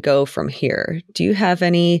movement to go from here? Do you have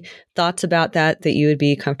any thoughts about that you would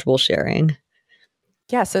be comfortable sharing?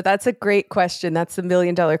 Yeah, so that's a great question. That's the $1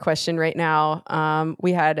 million question right now.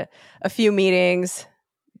 We had a few meetings,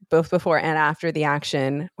 both before and after the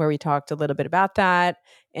action, where we talked a little bit about that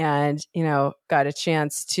and, got a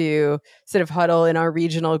chance to sort of huddle in our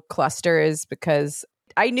regional clusters because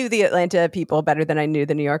I knew the Atlanta people better than I knew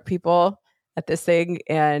the New York people at this thing.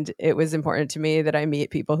 And it was important to me that I meet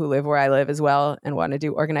people who live where I live as well and want to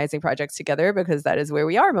do organizing projects together because that is where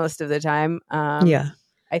we are most of the time.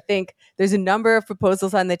 I think there's a number of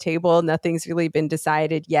proposals on the table. Nothing's really been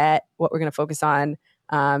decided yet what we're going to focus on.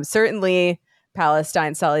 Certainly,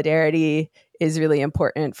 Palestine solidarity is really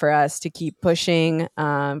important for us to keep pushing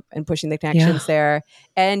and pushing the connections there.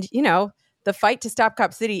 And, the fight to stop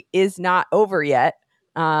Cop City is not over yet.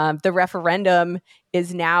 The referendum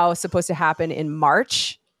is now supposed to happen in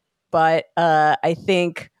March, but I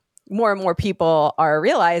think more and more people are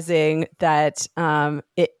realizing that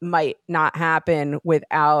it might not happen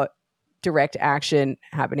without direct action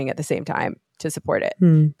happening at the same time to support it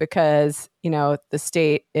because, the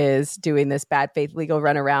state is doing this bad faith legal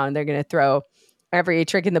runaround. They're going to throw every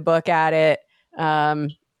trick in the book at it.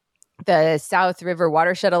 The South River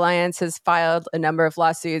Watershed Alliance has filed a number of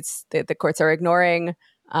lawsuits that the courts are ignoring.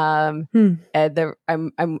 And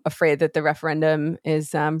I'm afraid that the referendum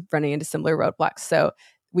is running into similar roadblocks. So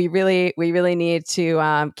we really need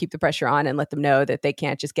to keep the pressure on and let them know that they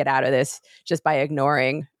can't just get out of this just by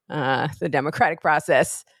ignoring the democratic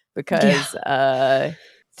process because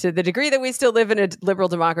to the degree that we still live in a liberal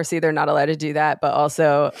democracy, they're not allowed to do that. But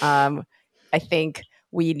also, I think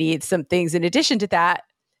we need some things in addition to that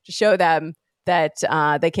to show them that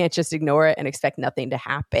they can't just ignore it and expect nothing to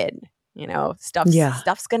happen.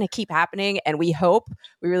 Stuff's going to keep happening. And we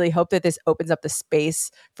really hope that this opens up the space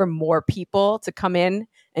for more people to come in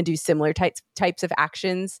and do similar types of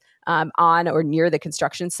actions on or near the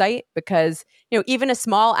construction site. Because, even a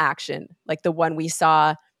small action like the one we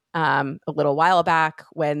saw a little while back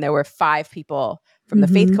when there were 5 people from the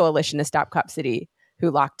Faith Coalition to Stop Cop City who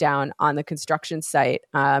locked down on the construction site.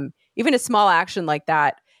 Even a small action like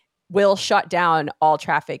that will shut down all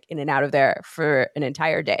traffic in and out of there for an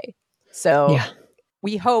entire day. So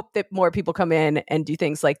we hope that more people come in and do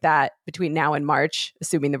things like that between now and March,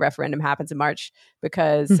 assuming the referendum happens in March,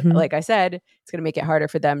 because like I said, it's going to make it harder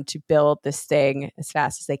for them to build this thing as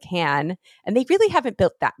fast as they can. And they really haven't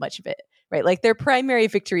built that much of it, right? Like their primary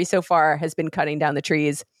victory so far has been cutting down the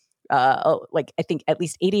trees. Like I think at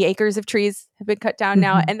least 80 acres of trees have been cut down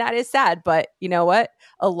now. And that is sad. But you know what?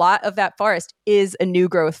 A lot of that forest is a new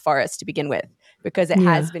growth forest to begin with, because it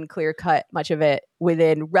has been clear cut, much of it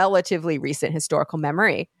within relatively recent historical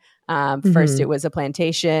memory. First, it was a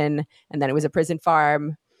plantation, and then it was a prison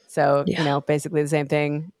farm. So, basically the same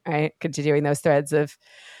thing, right? Continuing those threads of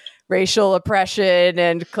racial oppression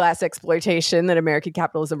and class exploitation that American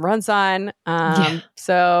capitalism runs on.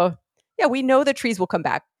 So, we know the trees will come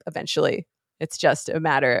back eventually. It's just a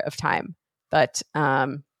matter of time. But I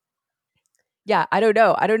don't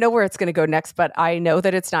know. I don't know where it's going to go next, but I know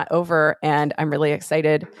that it's not over. And I'm really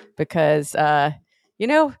excited because,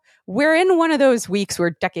 we're in one of those weeks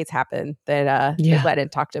where decades happen that Lennon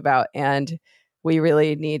talked about. And we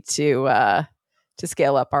really need to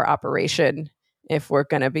scale up our operation if we're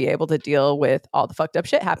going to be able to deal with all the fucked up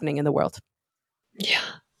shit happening in the world. Yeah,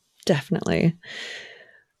 definitely.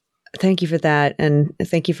 Thank you for that. And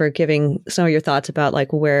thank you for giving some of your thoughts about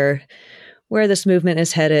like where this movement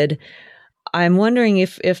is headed. I'm wondering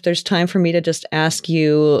if there's time for me to just ask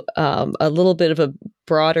you a little bit of a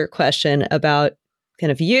broader question about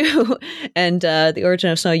kind of you and the origin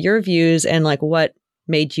of some of your views and like what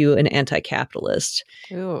made you an anti-capitalist.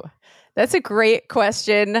 Ooh, that's a great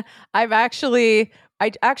question. I actually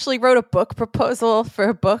wrote a book proposal for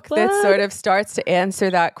a book that sort of starts to answer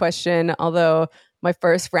that question, although my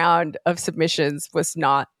first round of submissions was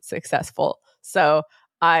not successful. So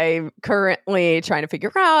I'm currently trying to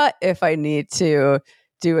figure out if I need to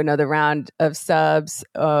do another round of subs,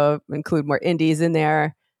 include more indies in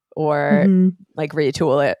there, or like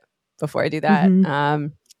retool it before I do that.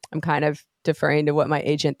 I'm kind of deferring to what my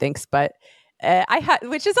agent thinks, but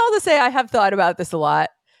which is all to say, I have thought about this a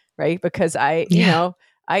lot, right? Because you know,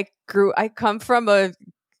 I come from a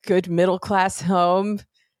good middle class home,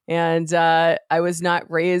 and I was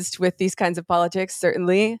not raised with these kinds of politics,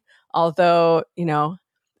 certainly. Although, you know,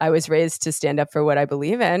 I was raised to stand up for what I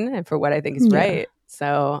believe in and for what I think is right.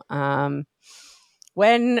 So, how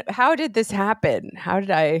did this happen? How did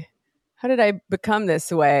I become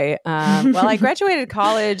this way? Well, I graduated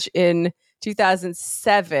college in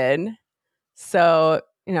 2007. So,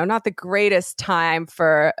 you know, not the greatest time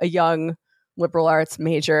for a young liberal arts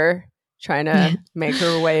major trying to make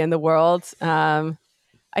her way in the world.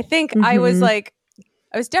 I think I was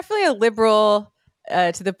definitely a liberal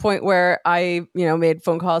to the point where I, you know, made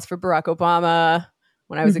phone calls for Barack Obama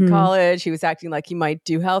when I was in college. He was acting like he might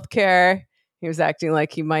do healthcare. He was acting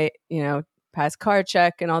like he might, you know, pass card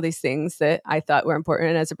check and all these things that I thought were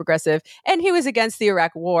important as a progressive. And he was against the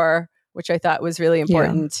Iraq War, which I thought was really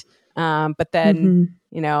important. But then,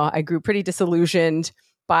 you know, I grew pretty disillusioned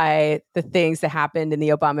by the things that happened in the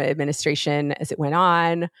Obama administration as it went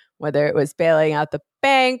on, whether it was bailing out the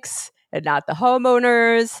banks and not the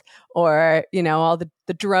homeowners, or, you know, all the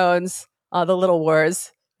drones, all the little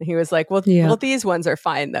wars. And he was like, well, these ones are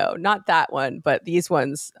fine, though. Not that one, but these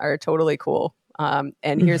ones are totally cool. And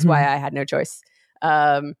here's why I had no choice.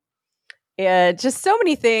 And just so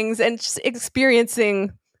many things, and just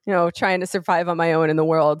experiencing, you know, trying to survive on my own in the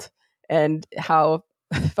world, and how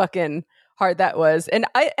fucking hard that was. And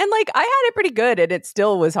I had it pretty good, and it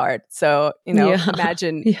still was hard. So, you know,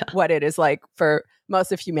 imagine what it is like for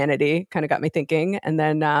most of humanity. Kind of got me thinking. And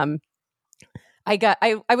then I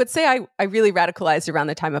would say I really radicalized around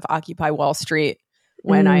the time of Occupy Wall Street,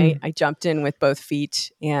 when I jumped in with both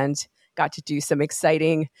feet and got to do some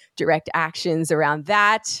exciting direct actions around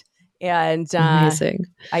that. And amazing.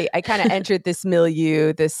 I kind of entered this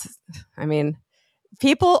milieu,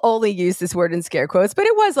 people only use this word in scare quotes, but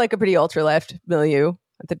it was like a pretty ultra left milieu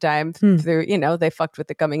at the time. Through, you know, they fucked with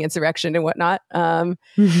the coming insurrection and whatnot.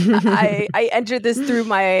 I entered this through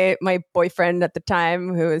my boyfriend at the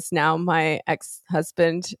time, who is now my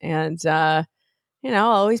ex-husband. And, you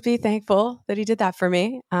know, I'll always be thankful that he did that for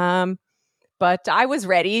me. But I was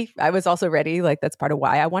ready. I was also ready. Like, that's part of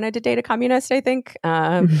why I wanted to date a communist, I think.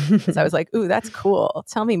 Because I was like, ooh, that's cool.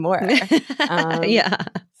 Tell me more.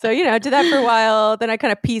 So, you know, did that for a while. Then I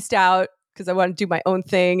kind of pieced out because I wanted to do my own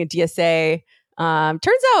thing in DSA.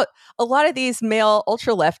 Turns out a lot of these male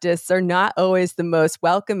ultra leftists are not always the most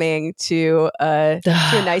welcoming to a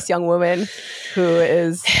nice young woman who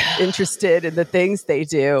is interested in the things they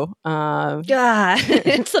do. God,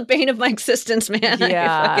 it's the bane of my existence, man.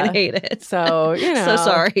 Yeah. I fucking hate it. So, you know, so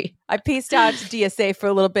sorry. I pieced out to DSA for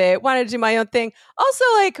a little bit, wanted to do my own thing. Also,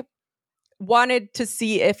 like, wanted to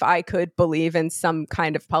see if I could believe in some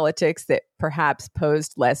kind of politics that perhaps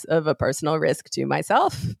posed less of a personal risk to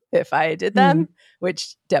myself if I did them,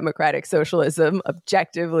 which democratic socialism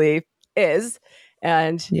objectively is.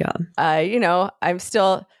 And you know, I'm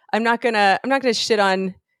not gonna shit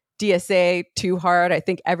on DSA too hard. I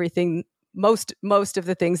think most of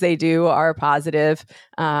the things they do are positive.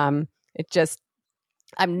 I'm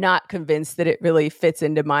not convinced that it really fits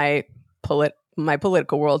into my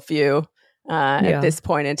political worldview at this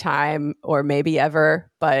point in time, or maybe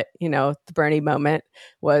ever. But, you know, the Bernie moment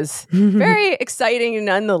was very exciting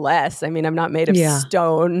nonetheless. I mean, I'm not made of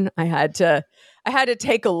stone. I had to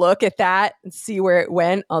take a look at that and see where it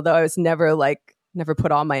went. Although I was never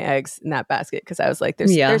put all my eggs in that basket, because I was like,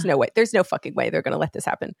 there's no way, there's no fucking way they're going to let this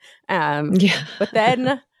happen. But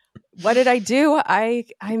then what did I do? I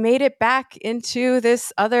made it back into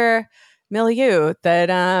this other milieu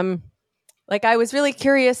that, like, I was really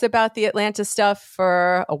curious about the Atlanta stuff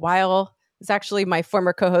for a while. It was actually my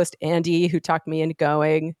former co-host, Andy, who talked me into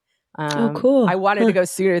going. Oh, cool. I wanted to go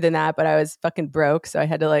sooner than that, but I was fucking broke. So I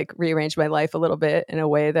had to like rearrange my life a little bit in a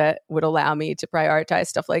way that would allow me to prioritize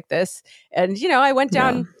stuff like this. And, you know, I went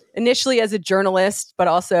down initially as a journalist, but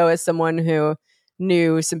also as someone who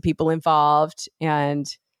knew some people involved. And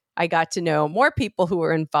I got to know more people who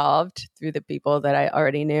were involved through the people that I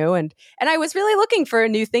already knew. And I was really looking for a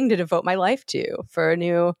new thing to devote my life to, for a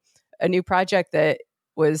new project that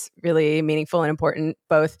was really meaningful and important,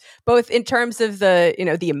 both in terms of the,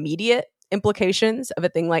 the immediate implications of a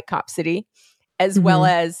thing like Cop City, as well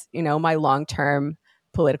as, my long-term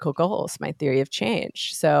political goals, my theory of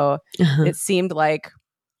change. So it seemed like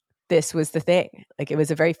this was the thing. Like, it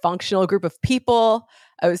was a very functional group of people.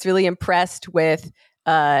 I was really impressed with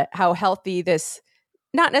how healthy this,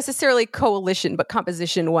 not necessarily coalition, but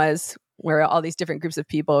composition was, where all these different groups of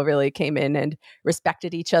people really came in and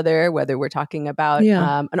respected each other, whether we're talking about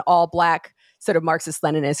an all-Black sort of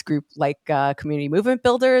Marxist-Leninist group like Community Movement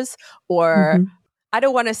Builders, or I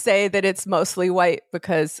don't want to say that it's mostly white,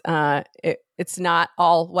 because it's not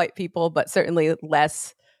all white people, but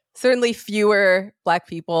certainly fewer Black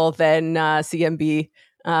people than CMB,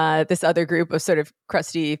 this other group of sort of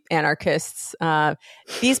crusty anarchists.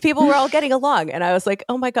 These people were all getting along. And I was like,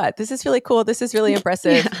 oh my God, this is really cool. This is really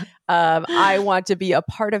impressive. I want to be a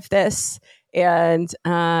part of this. And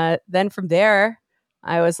then from there,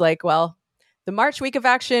 I was like, well, the March week of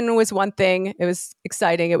action was one thing. It was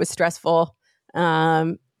exciting. It was stressful.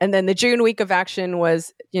 And then the June week of action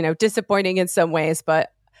was, disappointing in some ways,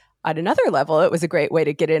 but at another level, it was a great way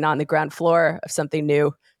to get in on the ground floor of something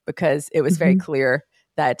new, because it was very clear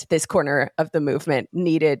that this corner of the movement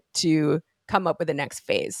needed to come up with the next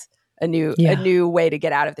phase, a new way to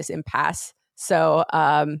get out of this impasse. So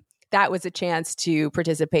that was a chance to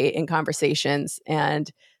participate in conversations and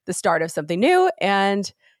the start of something new.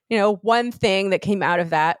 And, one thing that came out of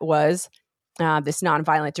that was this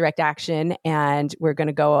nonviolent direct action, and we're going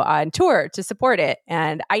to go on tour to support it.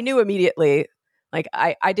 And I knew immediately, like,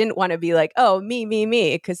 I didn't want to be like, oh, me,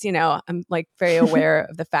 because, I'm like very aware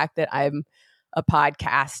of the fact that I'm a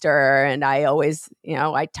podcaster, and I always,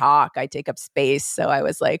 I talk, I take up space. So I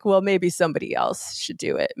was like, well, maybe somebody else should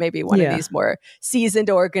do it. Maybe one of these more seasoned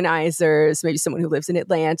organizers, maybe someone who lives in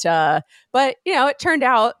Atlanta. But, it turned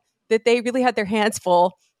out that they really had their hands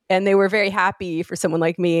full, and they were very happy for someone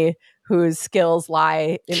like me, whose skills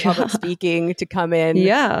lie in public speaking, to come in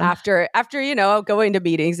after going to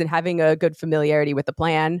meetings and having a good familiarity with the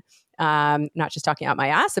plan, not just talking out my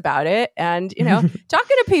ass about it, and talking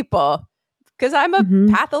to people, because I'm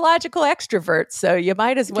a pathological extrovert. So you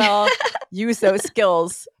might as well use those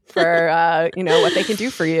skills for what they can do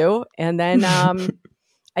for you. And then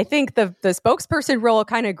I think the spokesperson role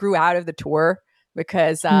kind of grew out of the tour,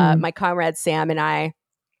 because my comrade Sam and I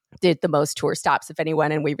did the most tour stops of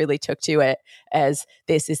anyone, and we really took to it as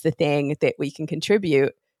this is the thing that we can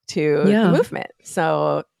contribute to the movement.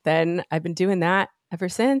 So then I've been doing that ever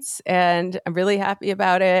since, and I'm really happy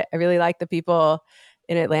about it. I really like the people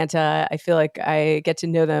in Atlanta. I feel like I get to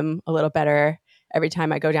know them a little better every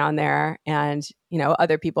time I go down there, and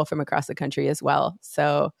other people from across the country as well.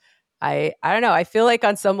 So I don't know. I feel like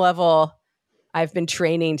on some level, I've been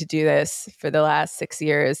training to do this for the last 6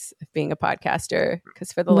 years of being a podcaster,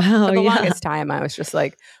 because for the longest time, I was just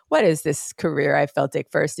like, what is this career I fell dick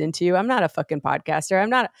first into? I'm not a fucking podcaster. I'm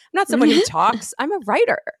not someone who talks. I'm a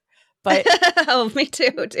writer. But oh, me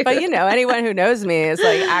too, dude. But anyone who knows me is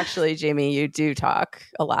like, actually, Jamie, you do talk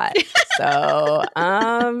a lot. So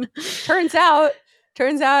turns out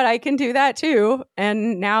I can do that too.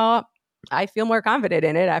 And now I feel more confident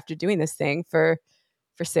in it after doing this thing for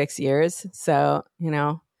 6 years. So,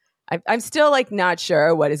 I'm still like not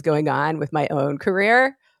sure what is going on with my own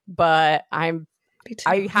career, but I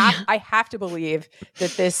have to believe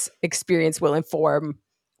that this experience will inform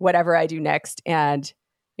whatever I do next. And,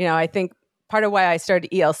 I think part of why I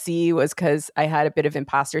started ELC was because I had a bit of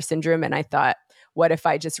imposter syndrome, and I thought, what if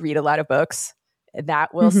I just read a lot of books?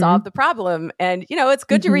 That will solve the problem. And, it's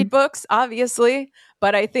good to read books, obviously,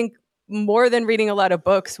 but I think more than reading a lot of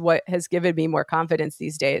books, what has given me more confidence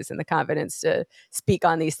these days, and the confidence to speak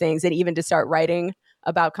on these things, and even to start writing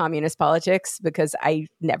about communist politics, because I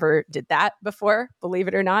never did that before, believe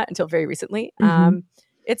it or not, until very recently.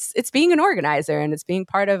 It's being an organizer, and it's being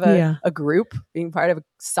part of a group, being part of a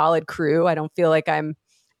solid crew. I don't feel like I'm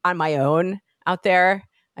on my own out there.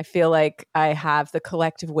 I feel like I have the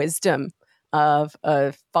collective wisdom of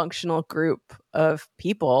a functional group of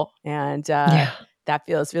people, and that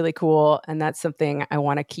feels really cool. And that's something I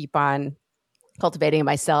want to keep on cultivating in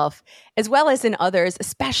myself, as well as in others,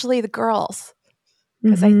 especially the girls.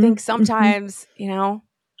 Because I think sometimes,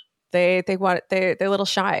 they're a little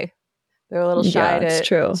shy. They're a little shy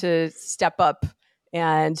to step up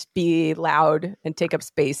and be loud and take up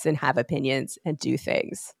space and have opinions and do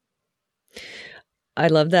things. I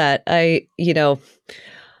love that.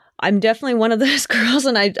 I'm definitely one of those girls,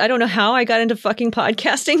 and I don't know how I got into fucking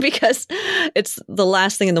podcasting because it's the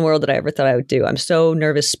last thing in the world that I ever thought I would do. I'm so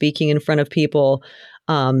nervous speaking in front of people.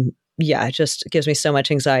 It just gives me so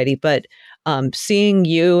much anxiety. But seeing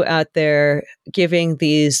you out there giving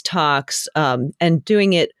these talks and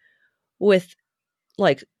doing it with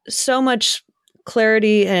like so much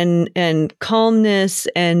clarity and calmness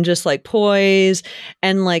and just like poise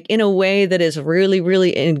and like in a way that is really,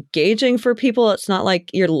 really engaging for people. It's not like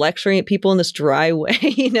you're lecturing at people in this dry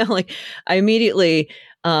way, like I immediately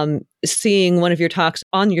seeing one of your talks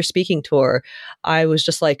on your speaking tour, I was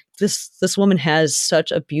just like, this woman has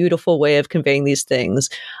such a beautiful way of conveying these things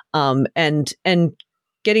and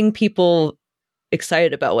getting people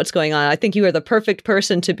excited about what's going on. I think you are the perfect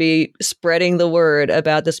person to be spreading the word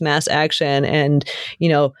about this mass action and,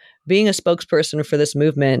 being a spokesperson for this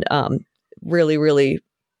movement. Really, really,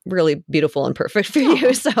 really beautiful and perfect for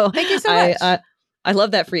you. So thank you so much. I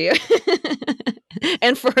love that for you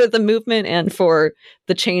and for the movement and for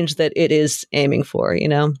the change that it is aiming for,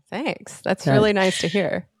 Thanks. That's really nice to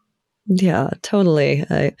hear. Yeah, totally.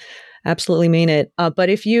 I absolutely mean it. But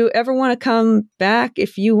if you ever want to come back,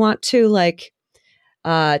 if you want to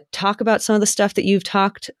talk about some of the stuff that you've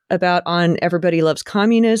talked about on Everybody Loves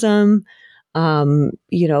Communism,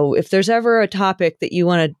 if there's ever a topic that you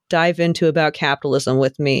want to dive into about capitalism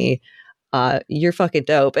with me, you're fucking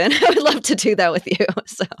dope. And I would love to do that with you.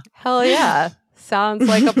 So hell yeah. Sounds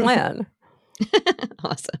like a plan.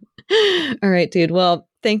 Awesome. All right, dude. Well,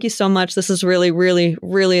 thank you so much. This is really, really,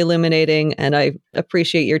 really illuminating. And I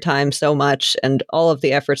appreciate your time so much and all of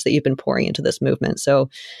the efforts that you've been pouring into this movement. So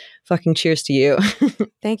fucking cheers to you.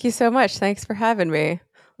 Thank you so much. Thanks for having me.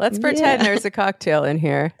 Let's pretend there's a cocktail in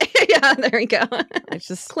here. Yeah, there we go. It's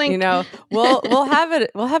just clink. We'll have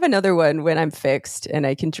it. We'll have another one when I'm fixed and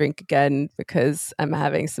I can drink again because I'm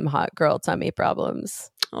having some hot girl tummy problems.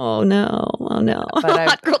 Oh no! But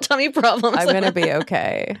hot girl tummy problems. I'm gonna be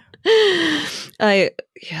okay.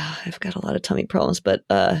 I've got a lot of tummy problems, but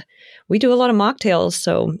we do a lot of mocktails.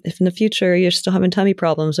 So if in the future you're still having tummy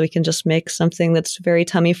problems, we can just make something that's very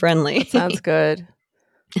tummy friendly. Sounds good.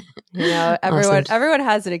 Everyone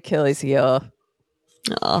has an Achilles heel.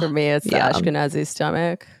 Oh, for me, it's the Ashkenazi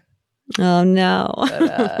stomach. Oh no!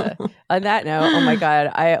 But, on that note, oh my god,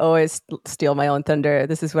 I always steal my own thunder.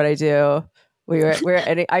 This is what I do.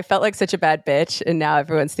 I felt like such a bad bitch, and now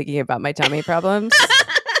everyone's thinking about my tummy problems.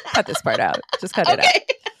 Cut this part out. Just cut it out.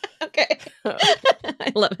 Okay.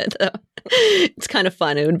 I love it though. It's kind of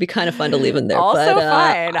fun. It would be kind of fun to leave in there. Also but,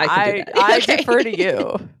 fine. I defer to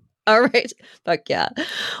you. All right. Fuck yeah.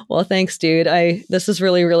 Well, thanks, dude. This is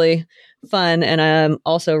really, really fun. And I'm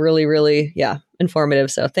also really, really,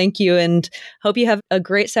 informative. So thank you. And hope you have a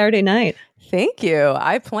great Saturday night. Thank you.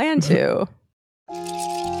 I plan to.